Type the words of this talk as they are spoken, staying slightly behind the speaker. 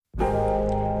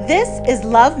This is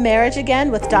Love Marriage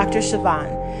Again with Dr.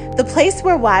 Siobhan, the place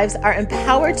where wives are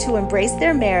empowered to embrace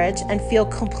their marriage and feel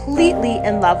completely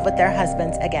in love with their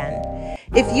husbands again.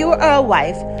 If you are a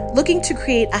wife looking to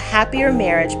create a happier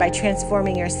marriage by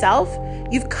transforming yourself,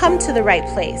 you've come to the right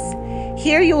place.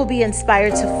 Here you will be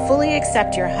inspired to fully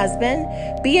accept your husband,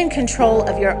 be in control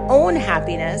of your own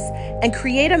happiness, and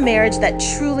create a marriage that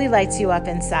truly lights you up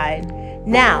inside.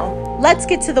 Now, let's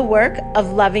get to the work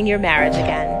of loving your marriage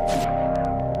again.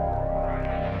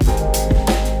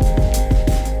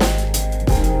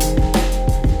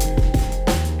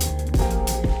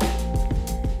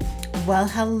 Well,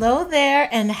 hello there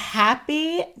and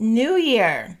Happy New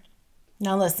Year.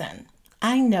 Now listen,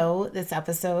 I know this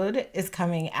episode is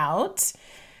coming out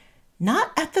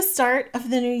not at the start of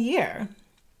the new year,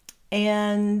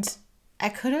 and I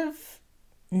could have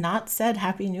not said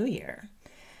Happy New Year,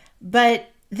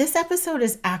 but this episode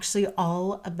is actually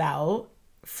all about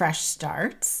fresh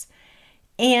starts,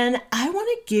 and I want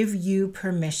to give you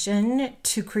permission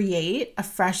to create a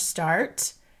fresh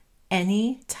start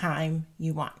anytime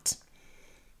you want.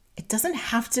 It doesn't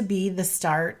have to be the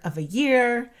start of a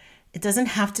year. It doesn't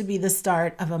have to be the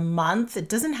start of a month. It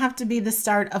doesn't have to be the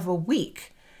start of a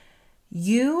week.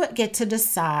 You get to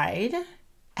decide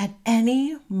at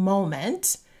any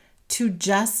moment to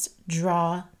just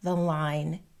draw the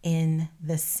line in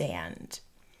the sand.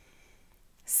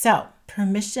 So,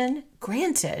 permission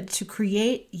granted to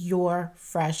create your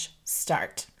fresh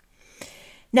start.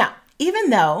 Now,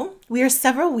 even though we are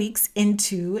several weeks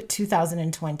into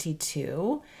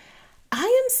 2022, I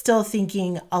am still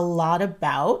thinking a lot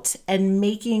about and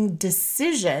making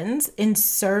decisions in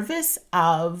service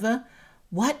of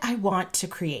what I want to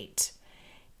create.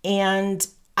 And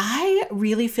I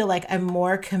really feel like I'm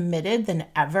more committed than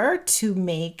ever to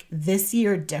make this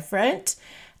year different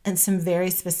in some very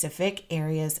specific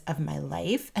areas of my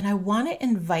life. And I want to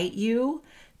invite you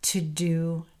to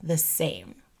do the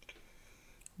same.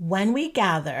 When we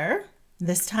gather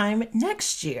this time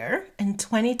next year in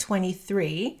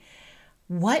 2023,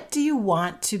 what do you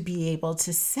want to be able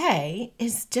to say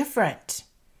is different?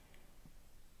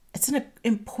 It's an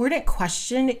important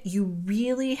question you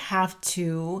really have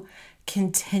to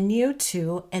continue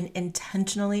to and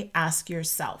intentionally ask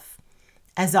yourself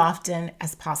as often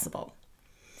as possible.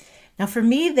 Now, for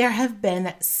me, there have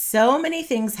been so many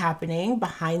things happening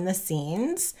behind the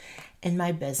scenes in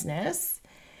my business,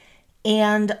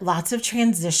 and lots of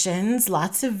transitions,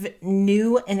 lots of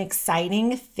new and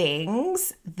exciting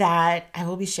things that I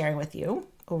will be sharing with you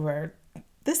over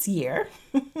this year.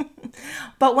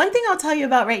 But one thing I'll tell you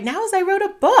about right now is I wrote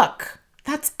a book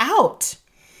that's out.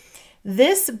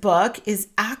 This book is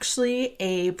actually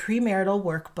a premarital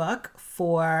workbook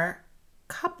for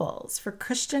couples, for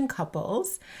Christian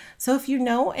couples. So if you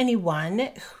know anyone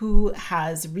who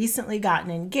has recently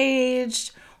gotten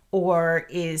engaged or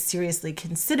is seriously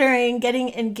considering getting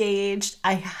engaged,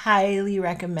 I highly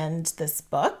recommend this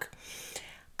book.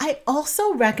 I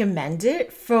also recommend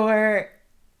it for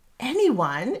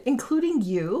anyone, including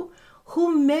you,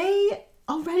 who may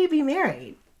already be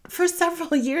married for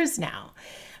several years now.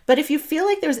 But if you feel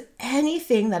like there's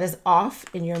anything that is off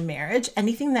in your marriage,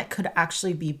 anything that could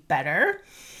actually be better,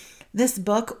 this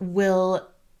book will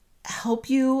help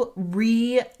you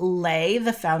relay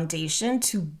the foundation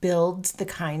to build the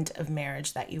kind of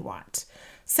marriage that you want.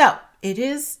 So it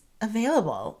is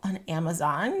available on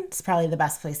Amazon. It's probably the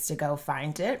best place to go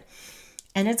find it.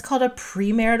 And it's called A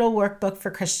Premarital Workbook for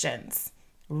Christians.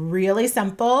 Really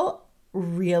simple,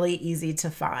 really easy to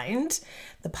find.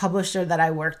 The publisher that I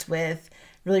worked with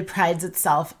really prides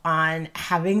itself on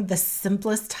having the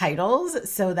simplest titles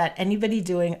so that anybody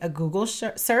doing a Google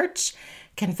search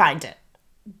can find it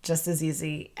just as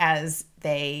easy as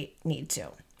they need to.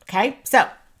 Okay, so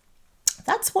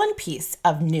that's one piece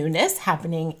of newness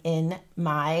happening in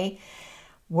my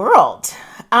world.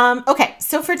 Okay,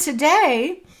 so for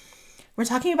today, we're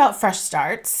talking about fresh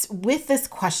starts with this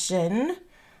question,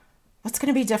 what's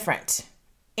going to be different?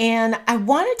 And I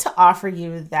wanted to offer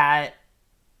you that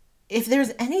if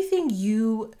there's anything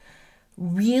you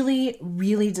really,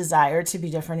 really desire to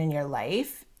be different in your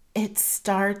life, it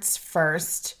starts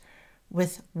first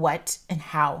with what and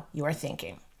how you are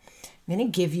thinking. I'm going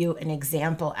to give you an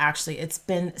example. Actually, it's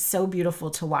been so beautiful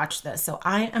to watch this. So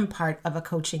I am part of a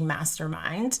coaching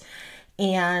mastermind,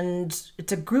 and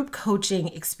it's a group coaching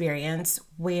experience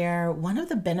where one of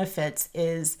the benefits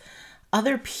is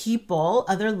other people,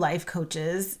 other life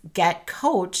coaches get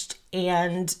coached,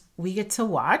 and we get to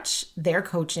watch their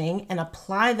coaching and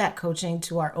apply that coaching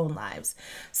to our own lives.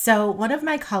 So one of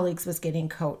my colleagues was getting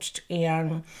coached,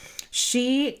 and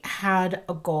she had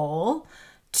a goal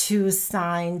to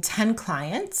sign 10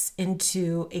 clients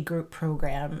into a group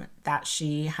program that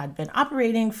she had been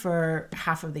operating for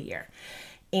half of the year.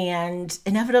 And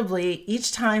inevitably,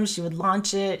 each time she would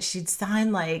launch it, she'd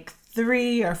sign like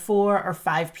 3 or 4 or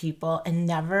 5 people and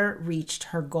never reached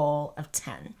her goal of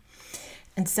 10.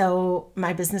 And so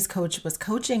my business coach was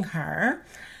coaching her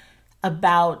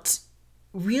about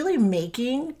really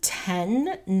making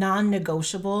 10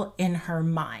 non-negotiable in her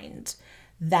mind,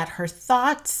 that her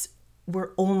thoughts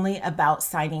were only about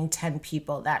signing 10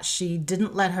 people, that she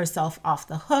didn't let herself off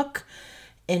the hook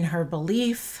in her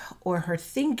belief or her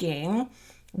thinking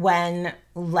when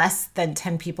less than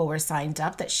 10 people were signed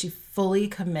up, that she fully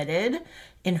committed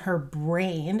in her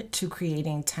brain to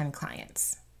creating 10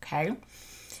 clients, okay?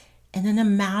 And in a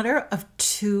matter of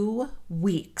 2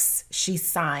 weeks, she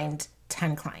signed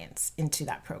 10 clients into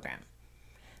that program.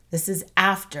 This is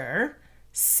after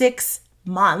 6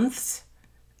 months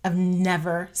of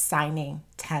never signing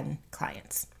 10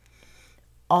 clients,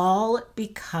 all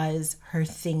because her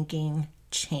thinking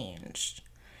changed.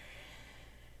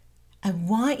 I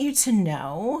want you to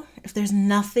know, if there's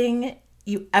nothing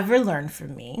you ever learn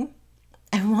from me,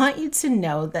 I want you to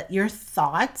know that your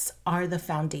thoughts are the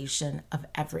foundation of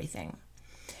everything.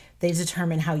 They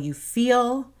determine how you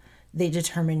feel, they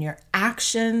determine your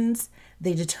actions,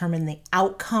 they determine the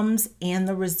outcomes and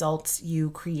the results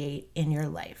you create in your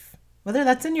life, whether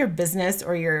that's in your business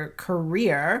or your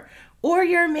career or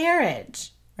your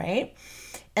marriage, right?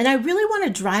 And I really want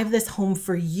to drive this home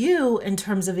for you in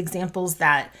terms of examples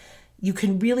that you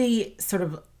can really sort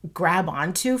of grab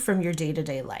onto from your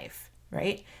day-to-day life,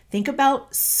 right? Think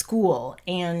about school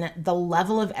and the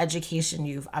level of education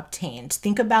you've obtained.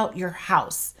 Think about your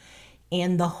house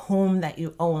and the home that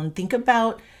you own. Think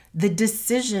about the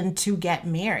decision to get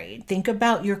married. Think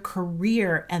about your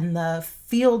career and the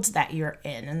fields that you're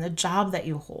in and the job that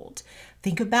you hold.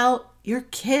 Think about your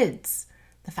kids,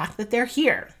 the fact that they're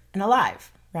here and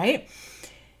alive, right?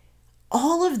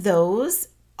 All of those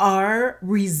are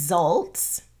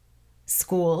results: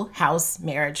 school, house,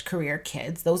 marriage, career,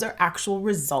 kids. Those are actual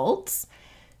results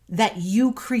that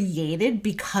you created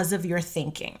because of your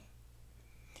thinking.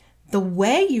 The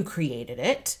way you created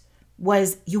it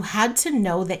was you had to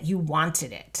know that you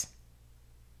wanted it.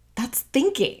 That's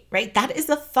thinking, right? That is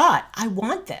a thought. I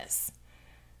want this,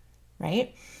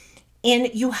 right?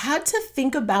 And you had to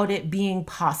think about it being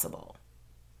possible,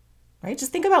 right?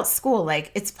 Just think about school.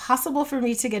 Like, it's possible for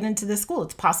me to get into this school.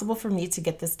 It's possible for me to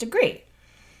get this degree.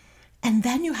 And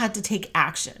then you had to take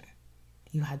action.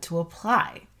 You had to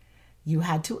apply. You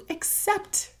had to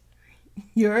accept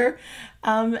your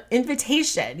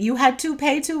invitation. You had to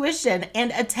pay tuition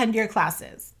and attend your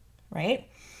classes, right?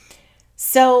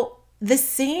 So the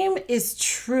same is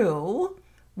true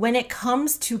when it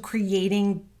comes to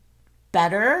creating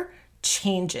better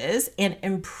changes and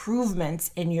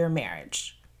improvements in your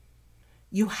marriage.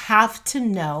 You have to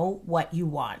know what you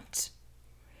want.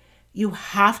 You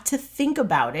have to think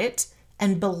about it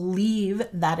and believe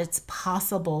that it's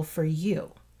possible for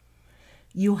you.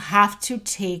 You have to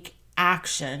take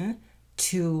action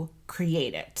to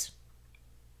create it.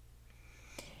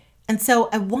 And so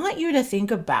I want you to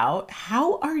think about,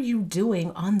 how are you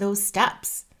doing on those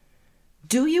steps?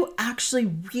 Do you actually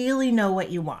really know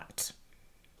what you want?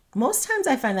 Most times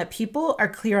I find that people are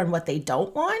clear on what they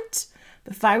don't want,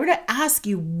 but if I were to ask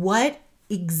you, what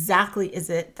exactly is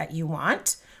it that you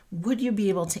want, would you be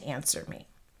able to answer me?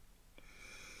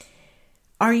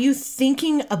 Are you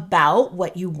thinking about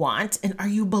what you want, and are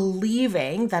you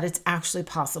believing that it's actually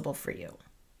possible for you?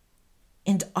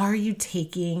 And are you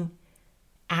taking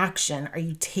action? Are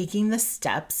you taking the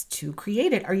steps to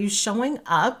create it? Are you showing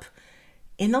up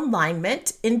in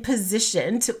alignment, in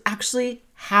position to actually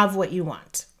have what you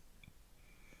want?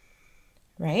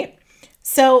 Right?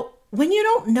 So when you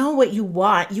don't know what you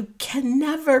want, you can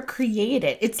never create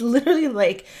it. It's literally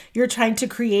like you're trying to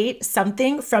create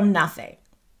something from nothing,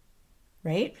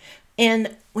 right?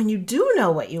 And when you do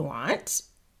know what you want,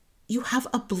 you have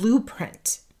a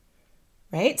blueprint,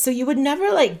 right? So you would never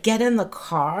like get in the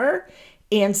car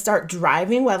and start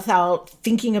driving without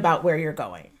thinking about where you're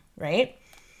going, right?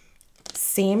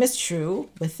 Same is true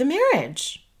with the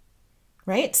marriage,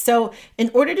 right? So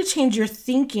in order to change your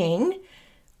thinking,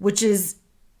 which is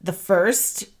the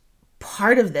first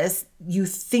part of this, you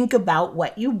think about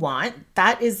what you want.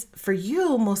 That is for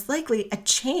you most likely a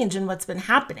change in what's been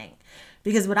happening.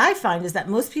 Because what I find is that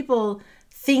most people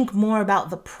think more about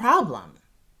the problem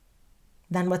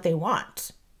than what they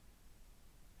want.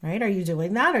 Right? Are you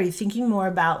doing that? Are you thinking more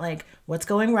about like what's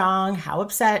going wrong, how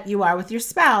upset you are with your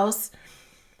spouse?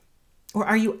 Or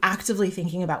are you actively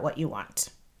thinking about what you want?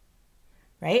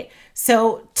 right?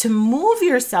 So to move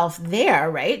yourself there,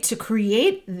 right, to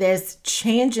create this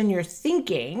change in your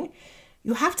thinking,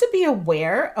 you have to be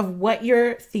aware of what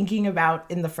you're thinking about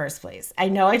in the first place. I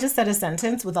know I just said a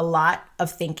sentence with a lot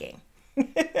of thinking,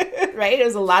 right?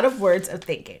 There's a lot of words of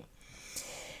thinking.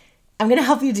 I'm going to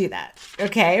help you do that,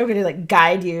 okay? I'm going to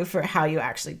guide you for how you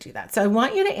actually do that. So I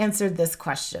want you to answer this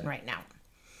question right now.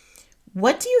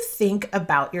 What do you think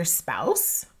about your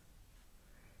spouse,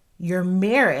 your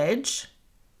marriage,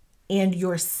 and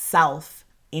yourself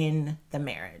in the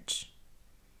marriage?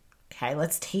 Okay,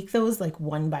 let's take those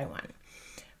one by one.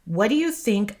 What do you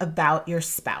think about your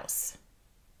spouse?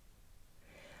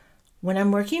 When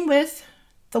I'm working with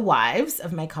the wives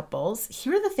of my couples,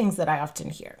 here are the things that I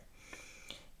often hear.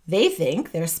 They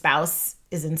think their spouse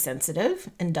is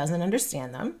insensitive and doesn't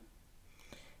understand them,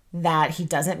 that he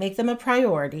doesn't make them a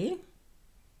priority,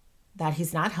 that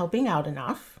he's not helping out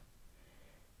enough,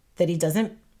 that he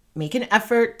doesn't make an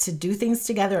effort to do things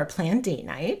together or plan date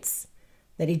nights,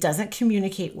 that he doesn't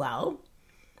communicate well,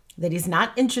 that he's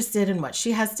not interested in what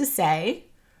she has to say,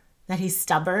 that he's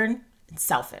stubborn and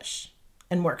selfish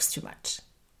and works too much.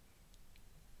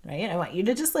 Right? I want you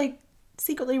to just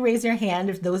secretly raise your hand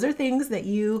if those are things that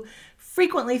you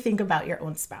frequently think about your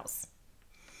own spouse.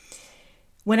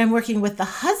 When I'm working with the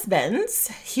husbands,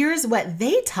 here's what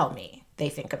they tell me they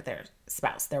think of their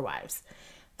spouse, their wives.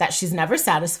 That she's never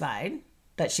satisfied,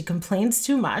 that she complains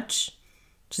too much,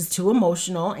 she's too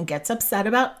emotional and gets upset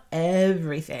about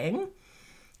everything,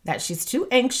 that she's too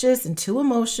anxious and too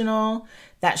emotional,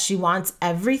 that she wants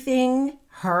everything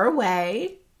her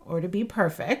way or to be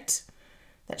perfect,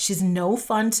 that she's no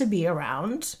fun to be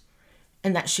around,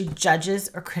 and that she judges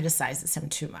or criticizes him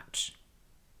too much.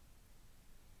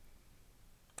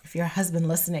 If you're a husband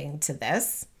listening to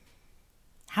this,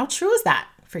 how true is that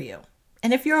for you?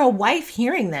 And if you're a wife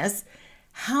hearing this,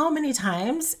 how many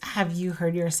times have you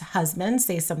heard your husband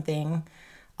say something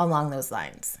along those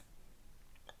lines?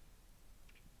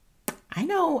 I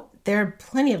know there are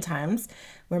plenty of times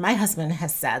where my husband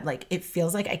has said, it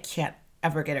feels like I can't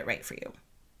ever get it right for you,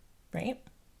 right?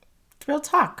 It's real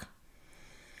talk.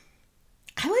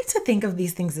 I like to think of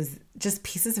these things as just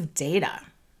pieces of data,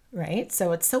 right?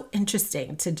 So it's so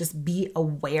interesting to just be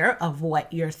aware of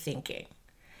what you're thinking.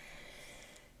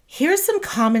 Here's some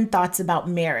common thoughts about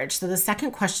marriage. So the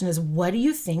second question is, what do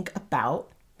you think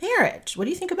about marriage? What do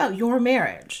you think about your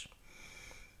marriage?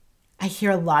 I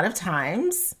hear a lot of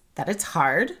times that it's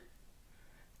hard.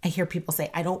 I hear people say,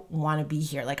 I don't want to be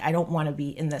here. I don't want to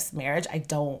be in this marriage. I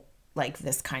don't like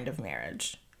this kind of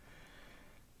marriage.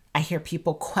 I hear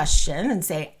people question and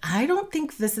say, I don't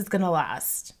think this is going to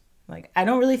last. I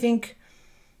don't really think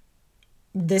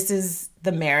this is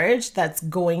the marriage that's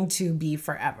going to be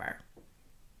forever.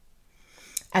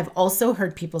 I've also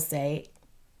heard people say,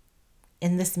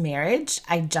 in this marriage,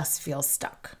 I just feel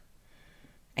stuck.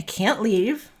 I can't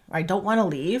leave, or I don't want to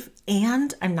leave,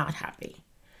 and I'm not happy.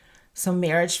 So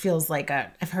marriage feels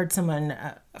I've heard someone,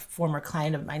 a former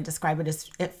client of mine, describe it as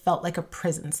it felt like a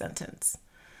prison sentence.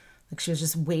 She was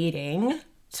just waiting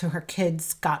till her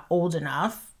kids got old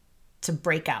enough to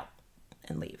break out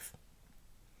and leave.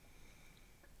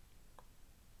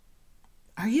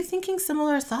 Are you thinking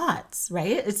similar thoughts,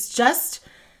 right? It's just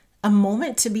a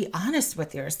moment to be honest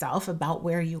with yourself about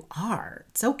where you are.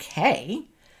 It's okay.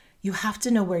 You have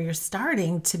to know where you're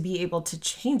starting to be able to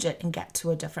change it and get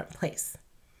to a different place.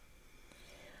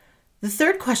 The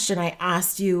third question I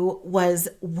asked you was,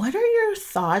 what are your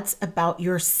thoughts about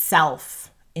yourself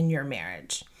in your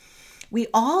marriage? We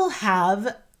all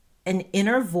have an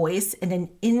inner voice and an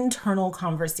internal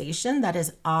conversation that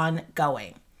is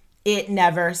ongoing. It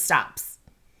never stops,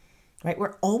 right?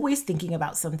 We're always thinking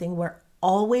about something. We're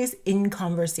always in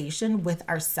conversation with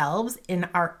ourselves in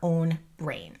our own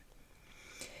brain.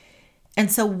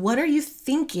 And so what are you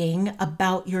thinking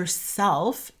about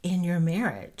yourself in your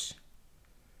marriage?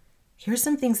 Here's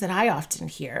some things that I often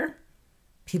hear.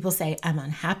 People say, I'm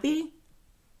unhappy.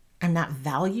 I'm not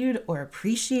valued or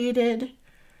appreciated.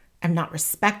 I'm not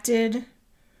respected.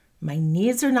 My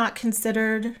needs are not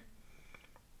considered.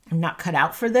 I'm not cut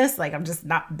out for this. I'm just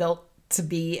not built to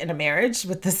be in a marriage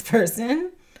with this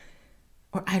person.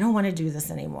 Or I don't want to do this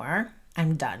anymore.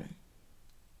 I'm done.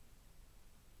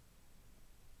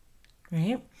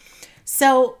 Right?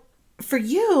 So for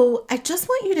you, I just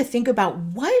want you to think about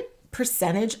what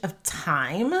percentage of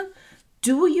time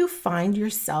do you find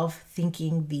yourself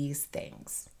thinking these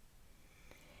things?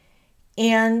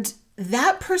 And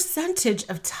that percentage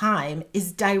of time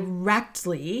is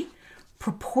directly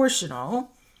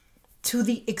proportional to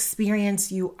the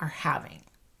experience you are having.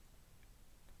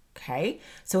 Okay?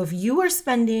 So if you are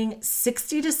spending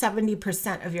 60 to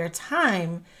 70% of your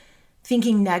time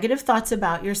thinking negative thoughts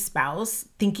about your spouse,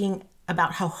 thinking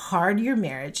about how hard your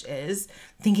marriage is,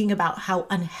 thinking about how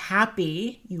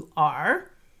unhappy you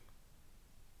are,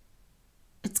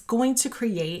 it's going to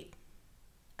create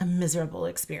a miserable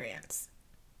experience.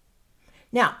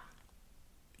 Now,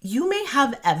 you may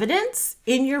have evidence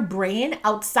in your brain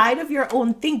outside of your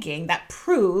own thinking that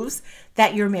proves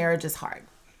that your marriage is hard,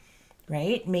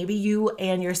 right? Maybe you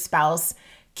and your spouse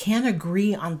can't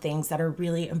agree on things that are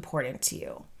really important to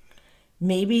you.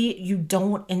 Maybe you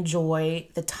don't enjoy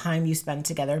the time you spend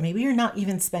together. Maybe you're not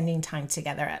even spending time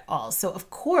together at all. So of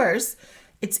course,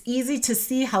 it's easy to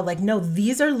see how no,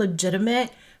 these are legitimate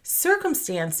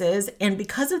circumstances. And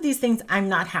because of these things, I'm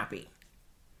not happy.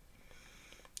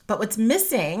 But what's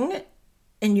missing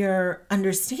in your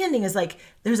understanding is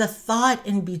there's a thought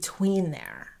in between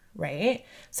there, right?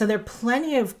 So there are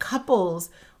plenty of couples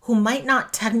who might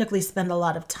not technically spend a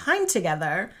lot of time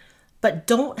together, but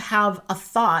don't have a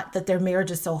thought that their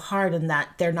marriage is so hard and that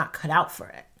they're not cut out for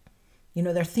it.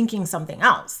 They're thinking something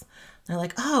else. They're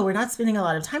like, oh, we're not spending a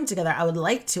lot of time together. I would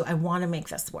like to. I want to make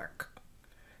this work.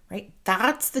 Right?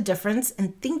 That's the difference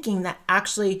in thinking that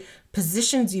actually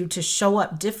positions you to show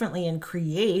up differently and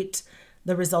create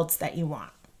the results that you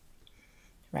want.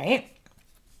 Right?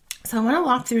 So I want to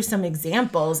walk through some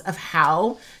examples of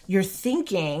how your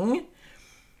thinking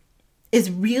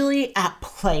is really at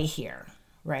play here.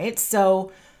 Right?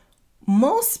 So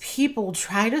most people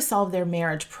try to solve their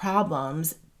marriage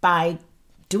problems by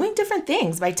doing different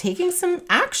things, by taking some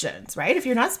actions, right? If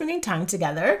you're not spending time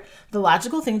together, the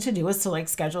logical thing to do is to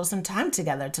schedule some time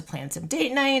together, to plan some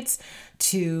date nights,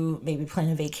 to maybe plan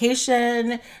a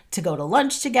vacation, to go to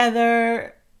lunch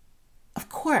together. Of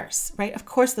course, right? Of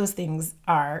course, those things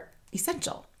are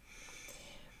essential.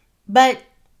 But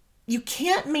you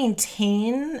can't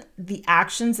maintain the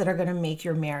actions that are going to make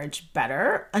your marriage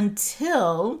better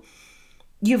until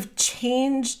you've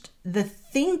changed the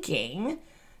thinking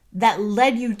that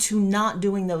led you to not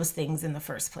doing those things in the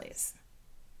first place.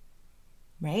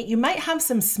 Right? You might have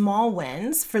some small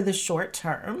wins for the short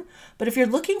term, but if you're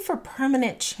looking for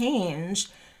permanent change,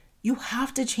 you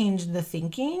have to change the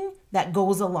thinking that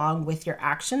goes along with your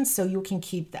actions so you can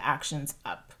keep the actions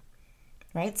up.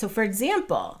 Right? So for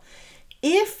example,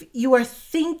 if you are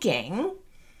thinking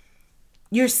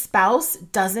your spouse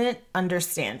doesn't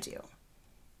understand you,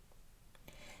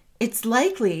 it's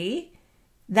likely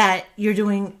that you're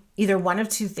doing either one of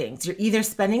two things. You're either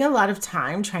spending a lot of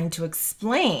time trying to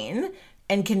explain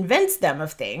and convince them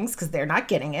of things because they're not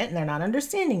getting it and they're not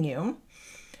understanding you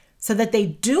so that they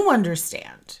do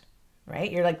understand,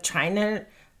 right? You're trying to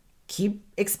keep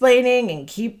explaining and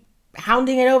keep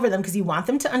hounding it over them because you want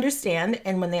them to understand.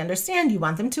 And when they understand, you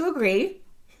want them to agree.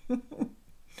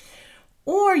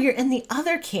 Or you're in the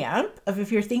other camp of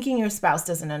if you're thinking your spouse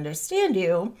doesn't understand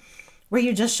you, where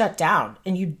you just shut down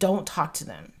and you don't talk to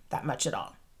them that much at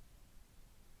all.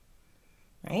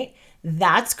 Right?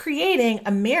 That's creating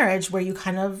a marriage where you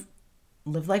kind of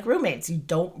live like roommates. You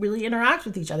don't really interact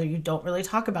with each other. You don't really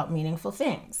talk about meaningful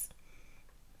things.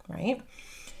 Right?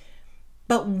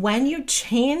 But when you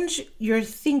change your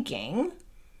thinking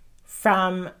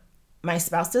from my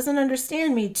spouse doesn't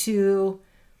understand me to,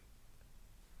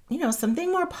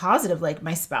 something more positive, like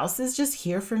my spouse is just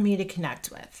here for me to connect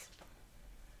with,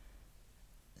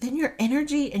 then your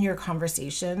energy and your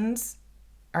conversations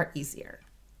are easier.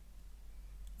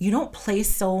 You don't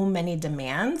place so many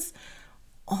demands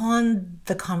on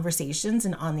the conversations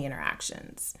and on the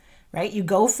interactions. Right? You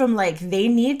go from they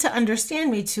need to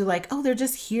understand me to oh, they're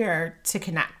just here to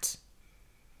connect.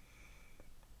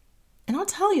 And I'll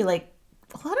tell you, a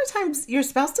lot of times your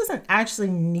spouse doesn't actually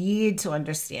need to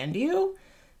understand you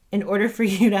in order for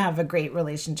you to have a great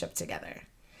relationship together.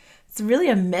 It's really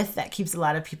a myth that keeps a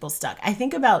lot of people stuck. I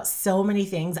think about so many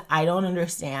things I don't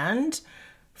understand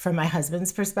from my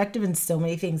husband's perspective and so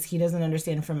many things he doesn't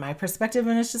understand from my perspective.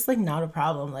 And it's just not a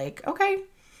problem. Okay.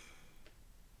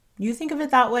 You think of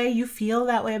it that way, you feel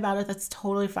that way about it, that's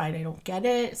totally fine. I don't get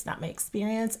it. It's not my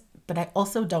experience, but I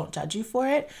also don't judge you for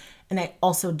it. And I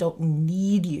also don't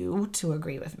need you to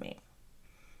agree with me.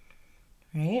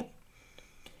 Right?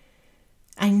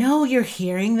 I know you're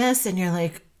hearing this and you're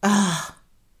like, ugh,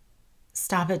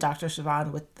 stop it, Dr.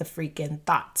 Siobhan, with the freaking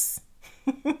thoughts.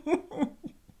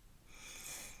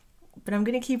 But I'm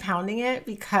going to keep pounding it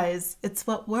because it's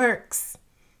what works.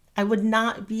 I would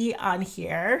not be on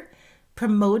here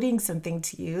promoting something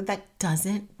to you that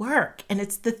doesn't work. And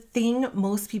it's the thing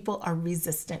most people are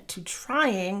resistant to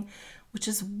trying, which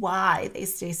is why they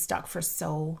stay stuck for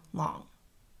so long.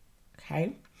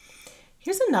 Okay.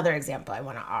 Here's another example I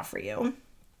want to offer you.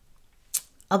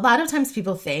 A lot of times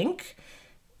people think,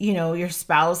 your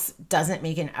spouse doesn't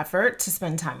make an effort to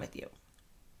spend time with you,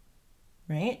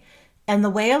 right? And the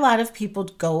way a lot of people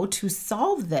go to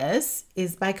solve this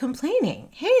is by complaining.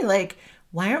 Hey, like,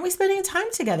 why aren't we spending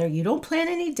time together? You don't plan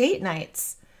any date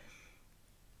nights.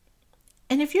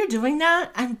 And if you're doing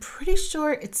that, I'm pretty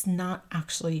sure it's not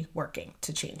actually working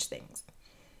to change things,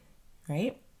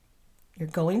 right? You're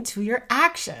going to your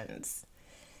actions.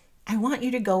 I want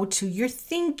you to go to your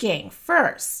thinking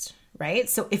first, right?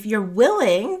 So if you're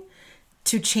willing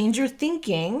to change your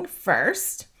thinking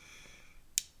first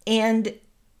and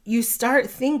you start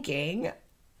thinking,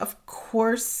 of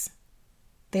course,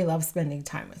 they love spending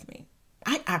time with me.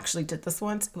 I actually did this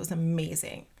once. It was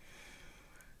amazing.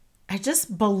 I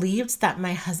just believed that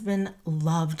my husband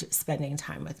loved spending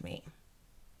time with me.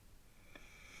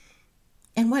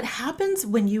 And what happens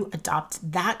when you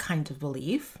adopt that kind of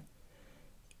belief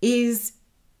is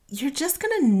you're just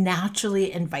going to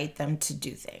naturally invite them to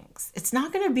do things. It's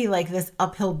not going to be like this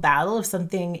uphill battle of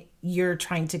something you're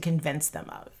trying to convince them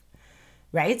of,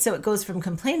 right? So it goes from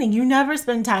complaining, you never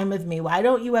spend time with me, why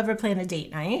don't you ever plan a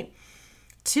date night,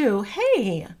 to,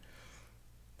 hey,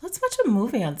 let's watch a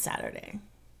movie on Saturday.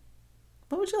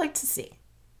 What would you like to see?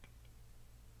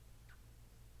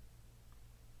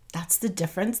 That's the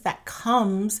difference that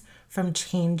comes from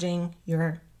changing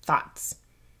your thoughts,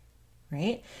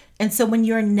 right? And so when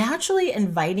you're naturally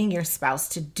inviting your spouse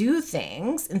to do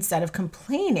things instead of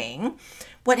complaining,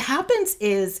 what happens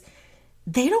is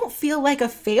they don't feel like a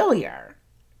failure.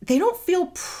 They don't feel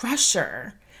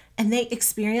pressure, and they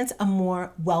experience a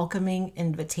more welcoming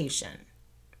invitation,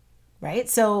 right?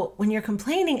 So when you're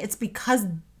complaining, it's because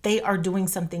they are doing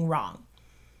something wrong.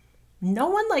 No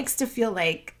one likes to feel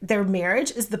like their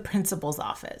marriage is the principal's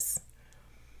office,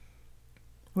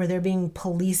 where they're being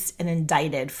policed and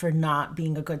indicted for not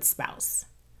being a good spouse,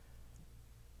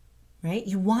 right?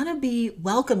 You want to be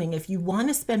welcoming. If you want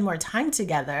to spend more time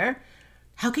together,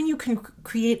 how can you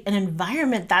create an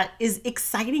environment that is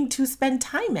exciting to spend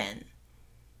time in?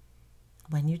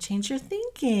 When you change your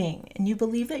thinking and you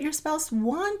believe that your spouse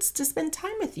wants to spend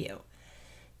time with you,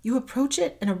 you approach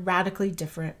it in a radically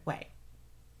different way.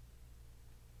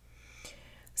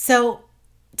 So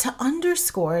to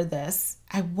underscore this,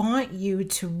 I want you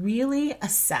to really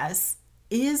assess,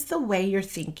 is the way you're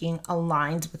thinking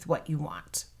aligned with what you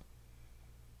want?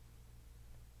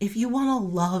 If you want to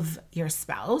love your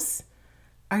spouse,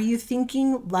 are you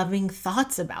thinking loving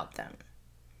thoughts about them?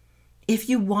 If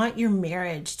you want your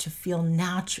marriage to feel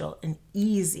natural and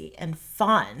easy and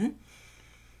fun,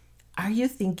 are you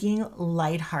thinking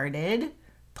lighthearted,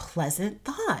 pleasant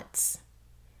thoughts?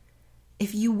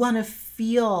 If you want to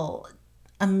feel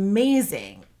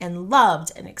amazing and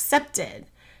loved and accepted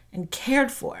and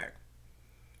cared for,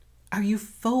 are you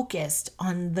focused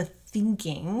on the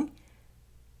thinking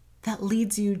that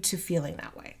leads you to feeling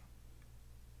that way?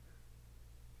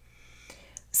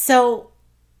 So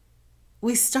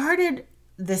we started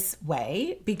this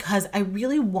way because I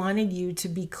really wanted you to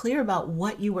be clear about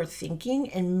what you were thinking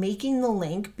and making the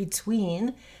link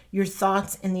between your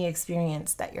thoughts and the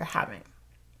experience that you're having.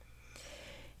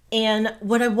 And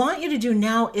what I want you to do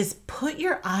now is put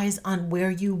your eyes on where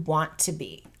you want to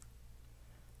be.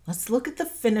 Let's look at the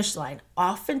finish line,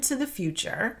 off into the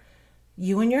future,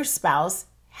 you and your spouse,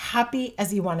 happy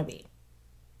as you want to be.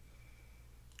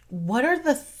 What are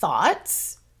the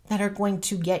thoughts that are going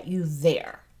to get you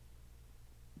there?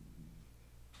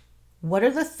 What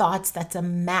are the thoughts that's a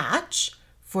match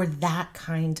for that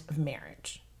kind of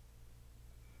marriage?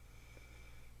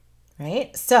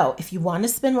 Right? So if you want to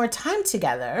spend more time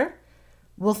together,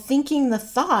 will thinking the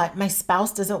thought, my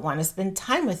spouse doesn't want to spend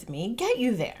time with me, get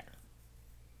you there?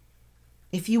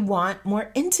 If you want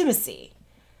more intimacy,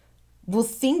 will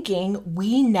thinking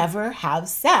we never have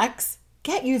sex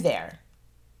get you there?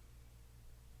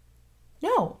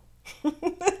 No.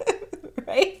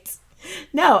 Right?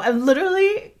 No, I'm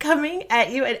literally coming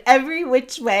at you in every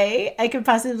which way I could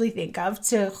possibly think of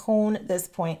to hone this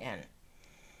point in.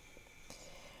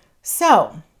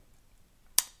 So,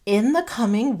 in the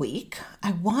coming week,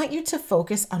 I want you to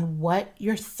focus on what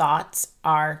your thoughts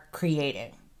are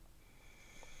creating.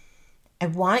 I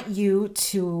want you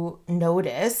to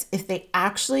notice if they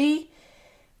actually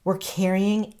were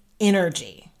carrying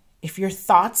energy. If your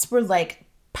thoughts were like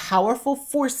powerful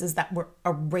forces that were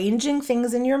arranging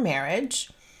things in your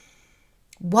marriage,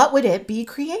 what would it be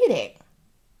creating?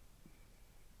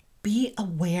 Be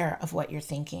aware of what you're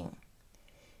thinking.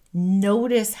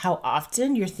 Notice how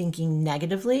often you're thinking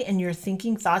negatively and you're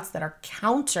thinking thoughts that are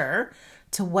counter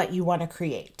to what you want to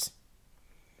create.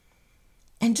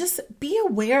 And just be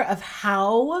aware of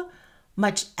how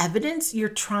much evidence you're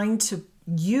trying to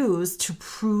use to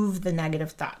prove the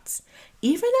negative thoughts.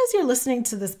 Even as you're listening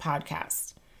to this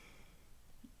podcast,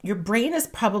 your brain is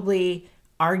probably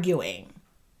arguing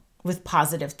with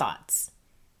positive thoughts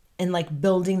and like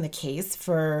building the case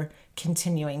for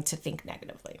continuing to think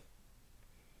negatively.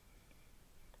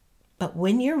 But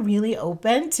when you're really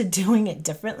open to doing it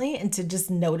differently and to just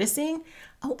noticing,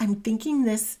 oh, I'm thinking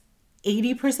this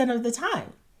 80% of the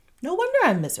time. No wonder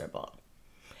I'm miserable.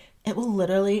 It will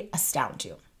literally astound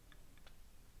you.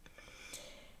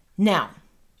 Now,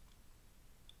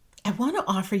 I want to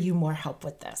offer you more help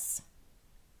with this.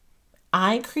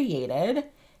 I created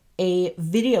a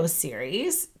video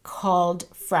series called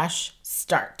Fresh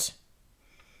Start.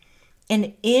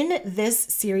 And in this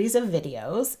series of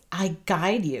videos, I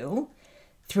guide you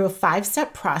through a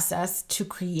 5-step process to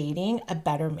creating a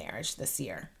better marriage this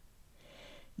year.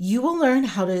 You will learn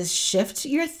how to shift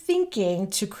your thinking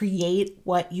to create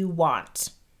what you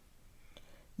want.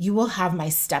 You will have my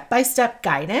step-by-step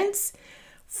guidance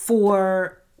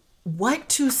for what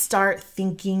to start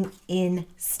thinking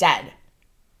instead,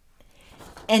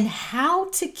 and how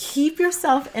to keep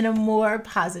yourself in a more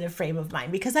positive frame of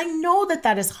mind, because I know that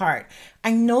that is hard.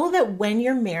 I know that when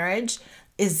your marriage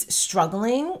is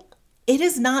struggling, it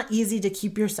is not easy to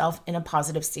keep yourself in a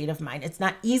positive state of mind. It's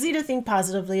not easy to think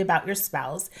positively about your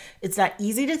spouse. It's not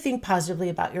easy to think positively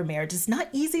about your marriage. It's not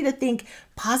easy to think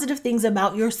positive things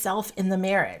about yourself in the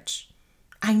marriage.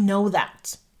 I know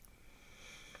that.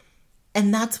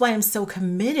 And that's why I'm so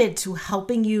committed to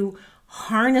helping you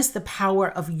harness the power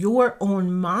of your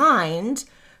own mind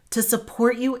to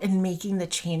support you in making the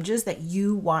changes that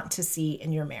you want to see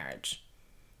in your marriage.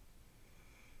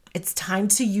 It's time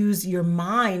to use your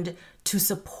mind to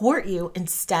support you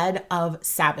instead of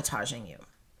sabotaging you.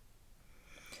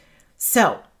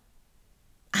 So,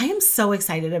 I am so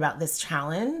excited about this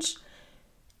challenge.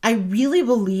 I really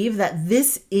believe that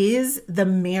this is the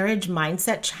marriage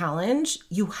mindset challenge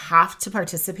you have to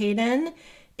participate in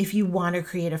if you want to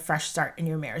create a fresh start in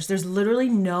your marriage. There's literally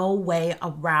no way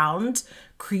around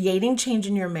creating change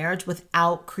in your marriage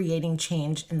without creating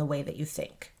change in the way that you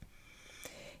think.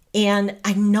 And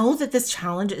I know that this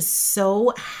challenge is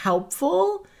so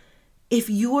helpful if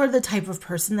you are the type of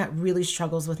person that really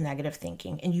struggles with negative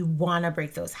thinking and you want to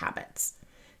break those habits.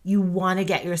 You want to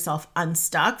get yourself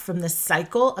unstuck from the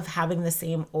cycle of having the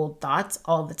same old thoughts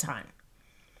all the time.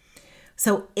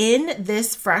 So in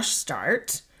this fresh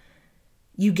start,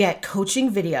 you get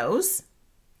coaching videos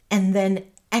and then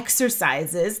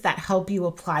exercises that help you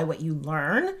apply what you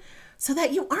learn so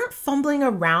that you aren't fumbling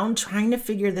around trying to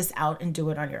figure this out and do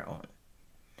it on your own.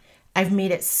 I've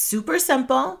made it super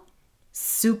simple,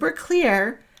 super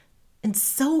clear, and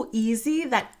so easy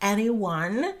that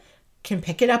anyone can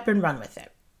pick it up and run with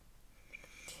it.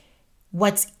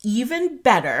 What's even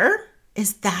better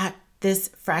is that this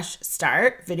Fresh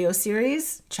Start video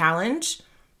series challenge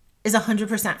is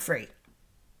 100% free.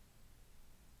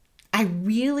 I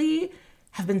really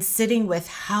have been sitting with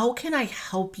how can I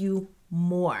help you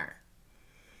more?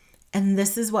 And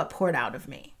this is what poured out of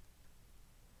me.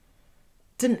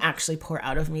 It didn't actually pour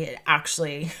out of me. It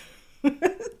actually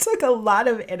took a lot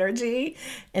of energy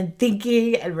and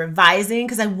thinking and revising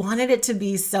because I wanted it to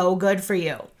be so good for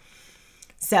you.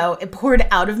 So it poured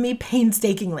out of me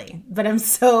painstakingly, but I'm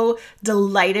so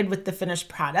delighted with the finished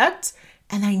product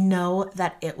and I know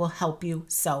that it will help you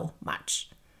so much.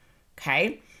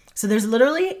 Okay? So there's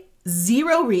literally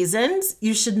 0 reasons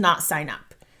you should not sign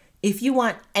up. If you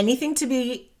want anything to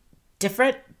be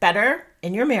different, better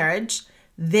in your marriage,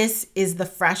 this is the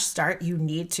fresh start you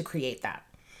need to create that.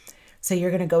 So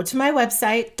you're going to go to my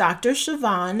website,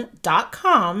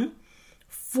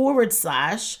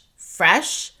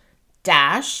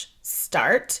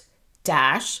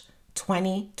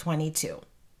 drsiobhan.com/fresh-start-2022.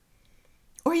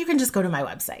 Or you can just go to my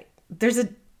website. There's a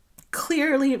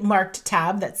clearly marked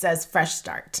tab that says Fresh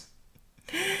Start.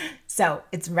 So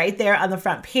it's right there on the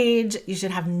front page. You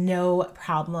should have no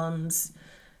problems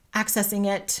accessing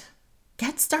it.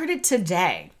 Get started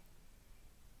today.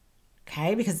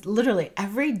 Okay? Because literally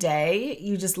every day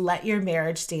you just let your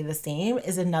marriage stay the same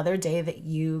is another day that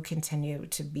you continue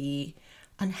to be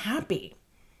unhappy.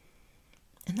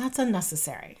 And that's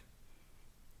unnecessary.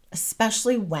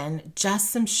 Especially when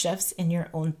just some shifts in your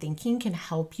own thinking can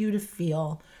help you to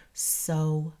feel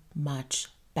so much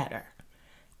better.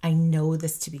 I know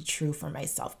this to be true for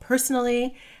myself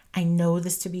personally. I know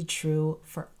this to be true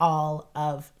for all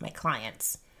of my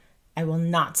clients. I will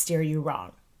not steer you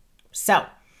wrong. So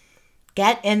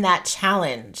get in that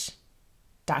challenge.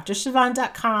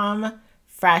 drsiobhan.com,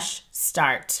 Fresh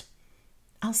Start.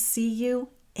 I'll see you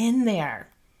in there.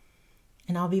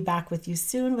 And I'll be back with you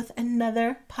soon with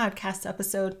another podcast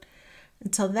episode.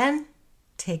 Until then,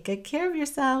 Take good care of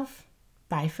yourself.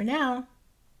 Bye for now.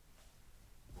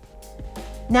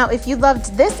 Now, if you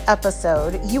loved this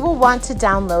episode, you will want to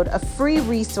download a free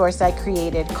resource I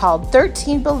created called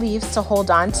 13 Beliefs to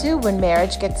Hold On to When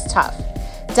Marriage Gets Tough.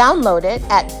 Download it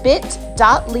at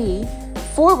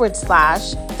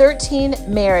bit.ly/13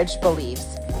 marriage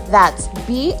beliefs. That's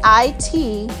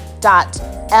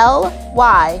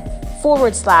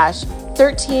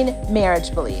bit.ly/13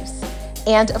 marriage beliefs.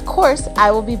 And of course,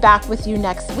 I will be back with you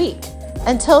next week.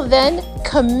 Until then,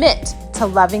 commit to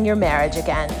loving your marriage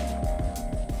again.